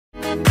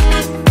Well,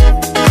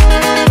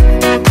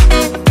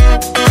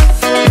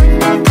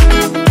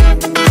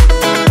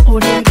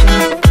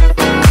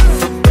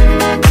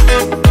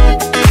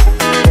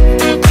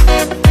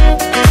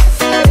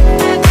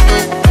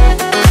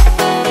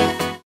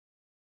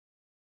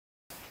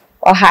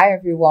 hi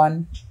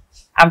everyone,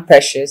 I'm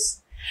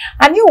Precious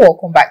and you're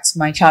welcome back to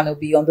my channel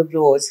Beyond the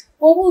Blows,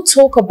 where we'll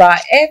talk about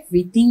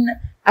everything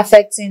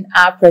affecting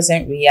our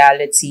present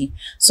reality.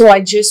 So I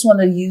just want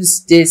to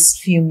use this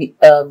few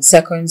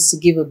seconds to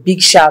give a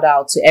big shout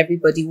out to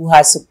everybody who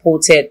has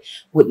supported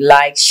with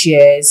likes,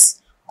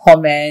 shares,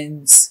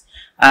 comments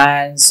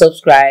and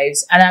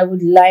subscribes. And I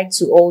would like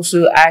to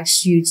also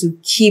ask you to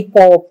keep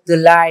up the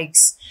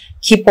likes,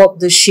 keep up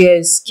the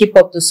shares, keep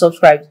up the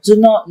subscribe. Do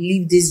not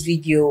leave this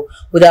video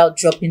without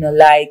dropping a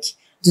like.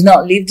 Do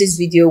not leave this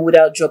video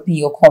without dropping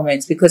your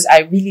comments, because I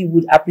really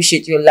would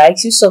appreciate your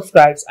likes, your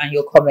subscribes, and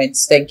your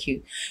comments. Thank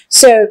you.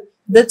 So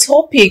the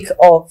topic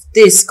of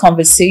this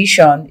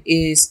conversation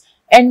is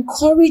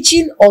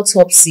encouraging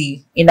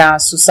autopsy in our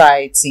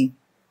society.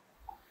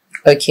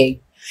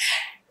 Okay.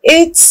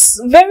 It's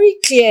very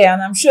clear,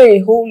 and I'm sure a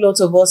whole lot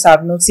of us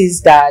have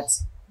noticed that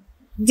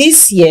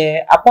this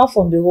year, apart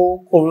from the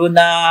whole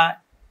corona-ish,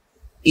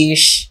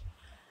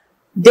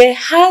 there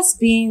has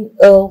been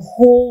a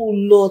whole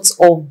lot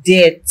of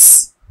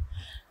deaths.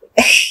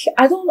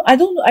 I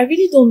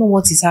really don't know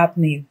what is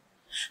happening.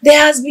 There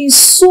has been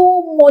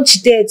so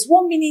much death.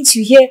 1 minute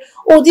you hear,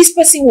 oh, this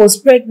person was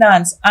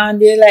pregnant, and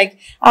they're like,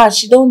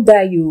 she don't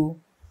die, you.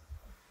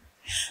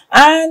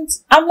 And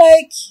I'm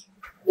like,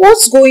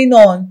 what's going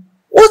on?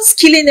 What's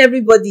killing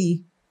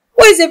everybody?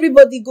 Where is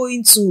everybody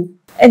going to?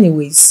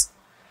 Anyways,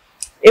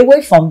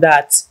 away from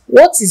that,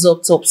 what is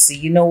autopsy?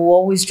 You know, we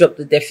always drop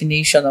the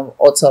definition of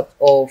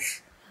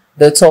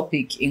the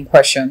topic in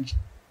question.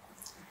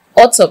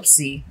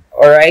 Autopsy,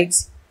 all right,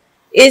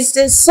 is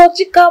the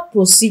surgical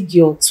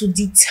procedure to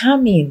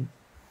determine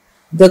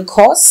the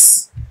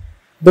cause,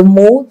 the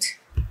mode,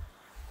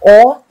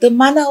 or the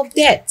manner of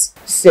death.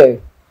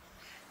 So,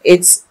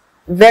 it's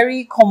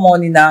very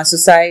common in our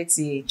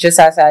society, just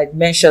as I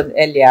mentioned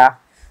earlier,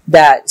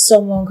 that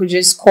someone could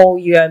just call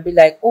you and be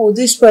like, oh,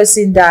 this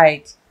person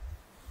died.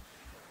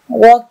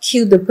 What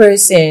killed the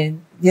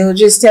person? They'll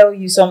just tell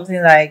you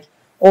something like,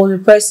 oh, the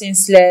person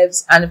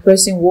slept and the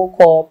person woke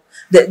up.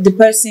 The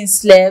person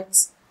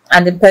slept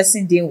and the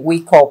person didn't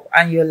wake up.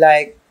 And you're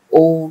like,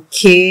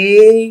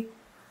 okay,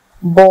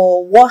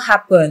 but what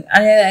happened?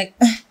 And you're like,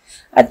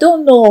 I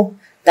don't know.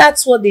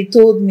 That's what they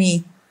told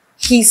me.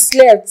 He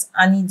slept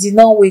and he did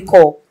not wake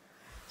up.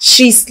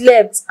 She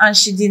slept and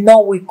she did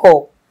not wake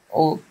up.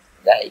 Oh,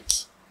 like,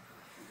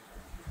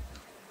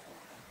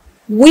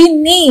 we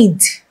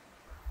need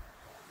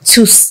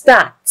to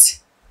start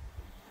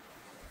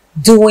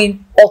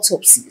doing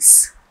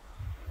autopsies.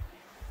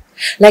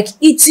 Like,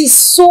 it is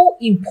so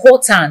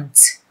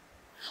important.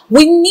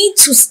 We need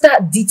to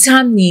start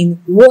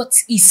determining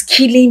what is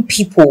killing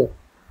people,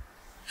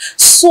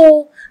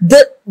 so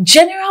the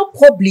general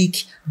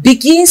public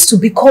begins to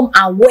become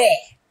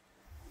aware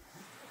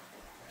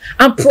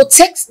and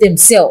protect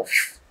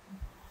themselves.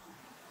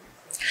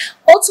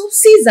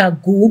 Autopsies are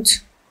good.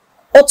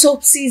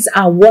 Autopsies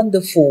are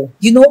wonderful.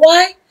 You know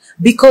why?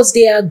 Because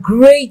they are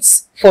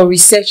great for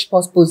research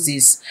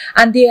purposes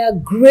and they are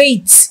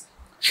great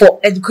for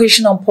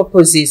educational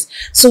purposes.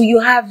 So you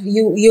have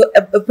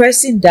a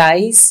person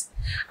dies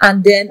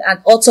and then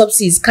an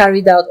autopsy is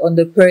carried out on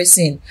the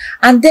person,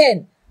 and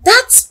then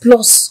that's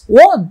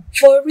 +1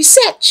 for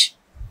research.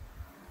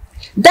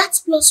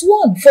 That's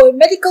 +1 for a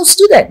medical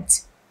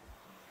student.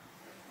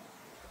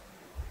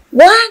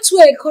 Why aren't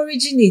we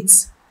encouraging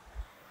it?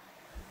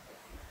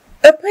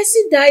 A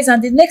person dies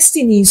and the next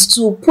thing is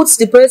to put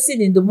the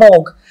person in the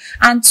morgue,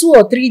 and 2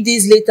 or 3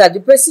 days later the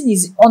person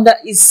is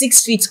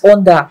 6 feet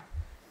under.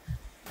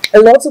 A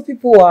lot of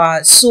people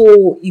are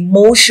so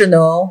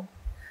emotional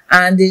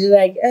and they're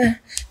like,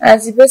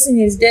 as the person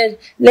is dead,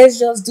 let's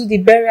just do the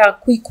burial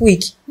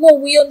quick. No,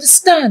 we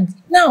understand.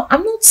 Now,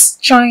 I'm not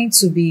trying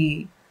to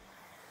be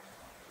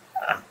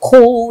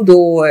cold,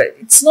 or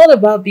it's not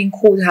about being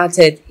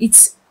cold-hearted.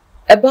 It's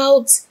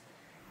about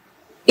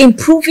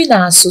improving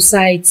our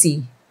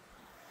society,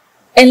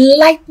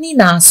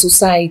 enlightening our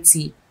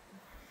society.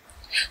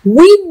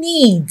 We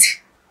need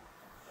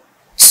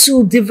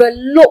to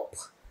develop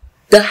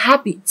the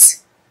habit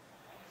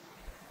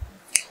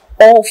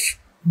of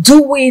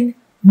doing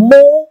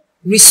more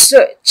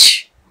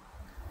research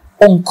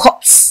on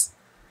corpse.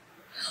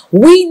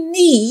 We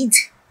need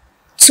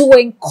to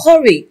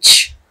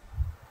encourage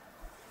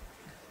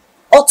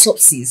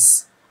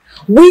autopsies.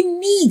 We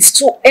need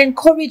to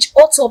encourage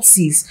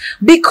autopsies,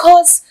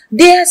 because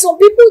there are some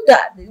people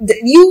that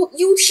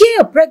you hear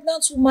a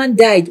pregnant woman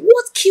died.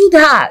 What killed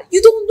her?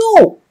 You don't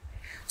know.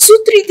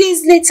 2-3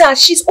 days later,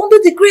 she's under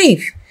the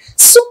grave.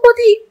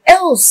 Somebody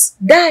else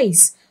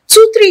dies.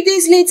 2-3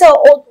 days later,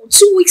 or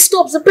 2 weeks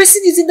stops, the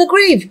person is in the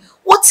grave.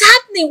 What's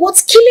happening?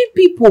 What's killing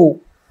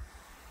people?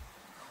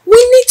 We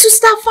need to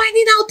start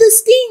finding out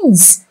these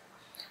things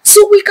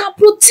so we can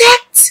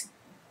protect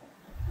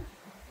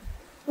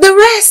the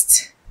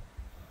rest.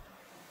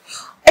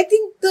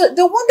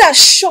 the one that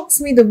shocked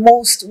me the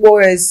most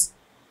was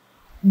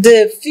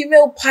the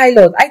female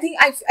pilot. I think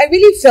I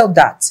really felt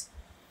that.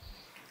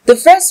 The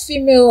first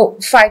female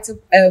fighter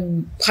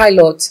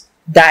pilot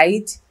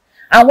died.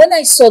 And when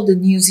I saw the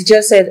news, it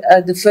just said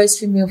the first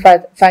female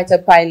fighter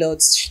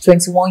pilot,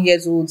 21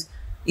 years old,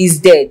 is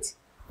dead.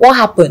 What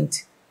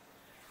happened?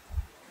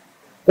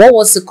 What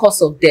was the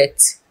cause of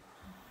death?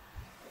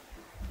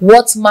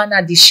 What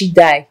manner did she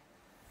die?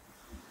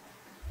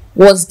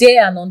 Was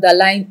there an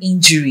underlying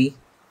injury?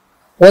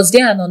 Was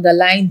there an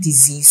underlying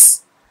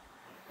disease?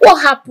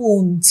 What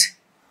happened?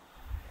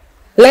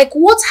 Like,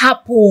 what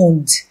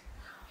happened?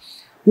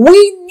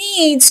 We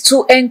need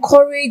to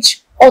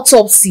encourage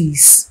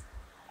autopsies,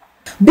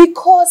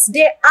 because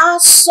there are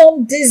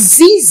some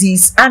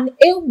diseases and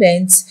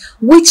ailments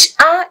which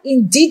our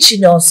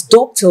indigenous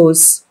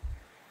doctors,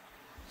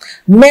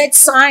 med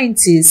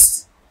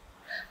scientists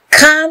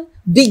can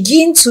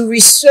begin to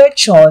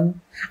research on,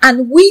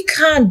 and we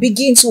can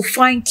begin to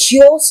find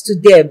cures to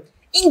them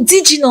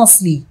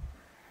indigenously.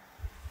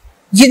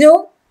 You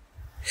know,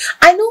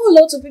 I know a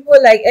lot of people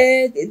are like,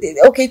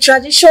 okay,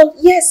 tradition.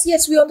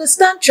 Yes, we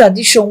understand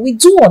tradition. We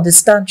do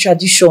understand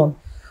tradition.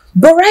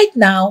 But right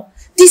now,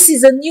 this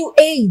is a new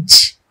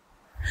age.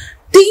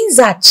 Things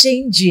are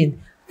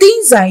changing.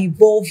 Things are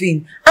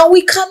evolving. And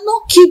we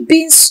cannot keep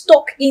being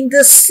stuck in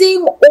the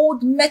same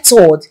old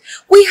method.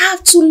 We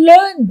have to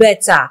learn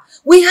better.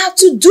 We have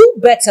to do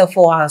better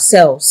for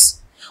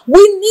ourselves.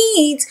 We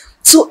need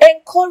to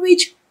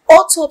encourage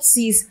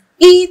autopsies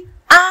in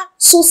our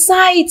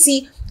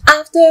society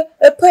after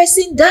a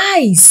person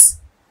dies.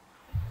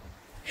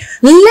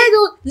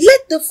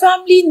 Let the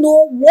family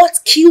know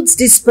what killed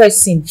this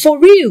person, for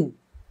real.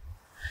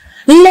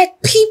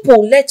 Let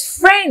people, let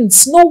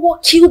friends know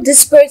what killed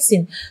this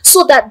person,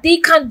 so that they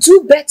can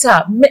do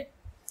better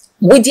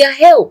with their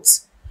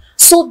health,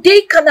 so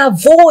they can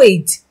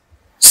avoid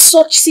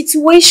such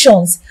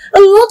situations. A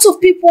lot of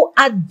people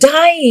are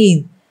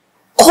dying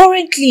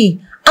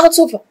currently out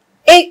of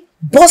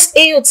burst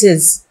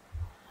aortas.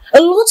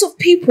 A lot of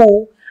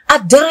people are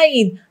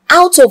dying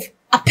out of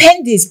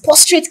appendix,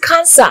 prostate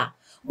cancer.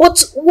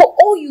 But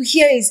all you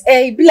hear is,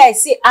 be like,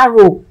 say,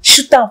 arrow,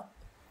 shoot up.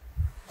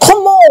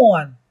 Come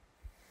on.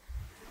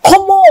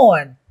 Come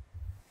on.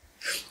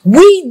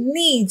 We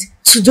need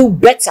to do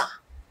better.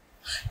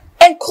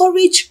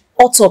 Encourage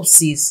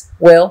autopsies.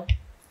 Well,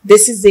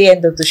 this is the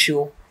end of the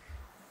show.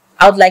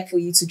 I would like for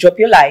you to drop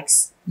your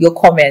likes, your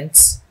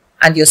comments,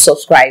 and your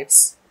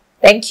subscribes.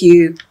 Thank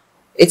you.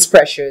 It's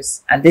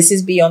Precious, and this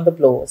is Beyond the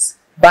Blows.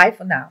 Bye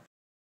for now.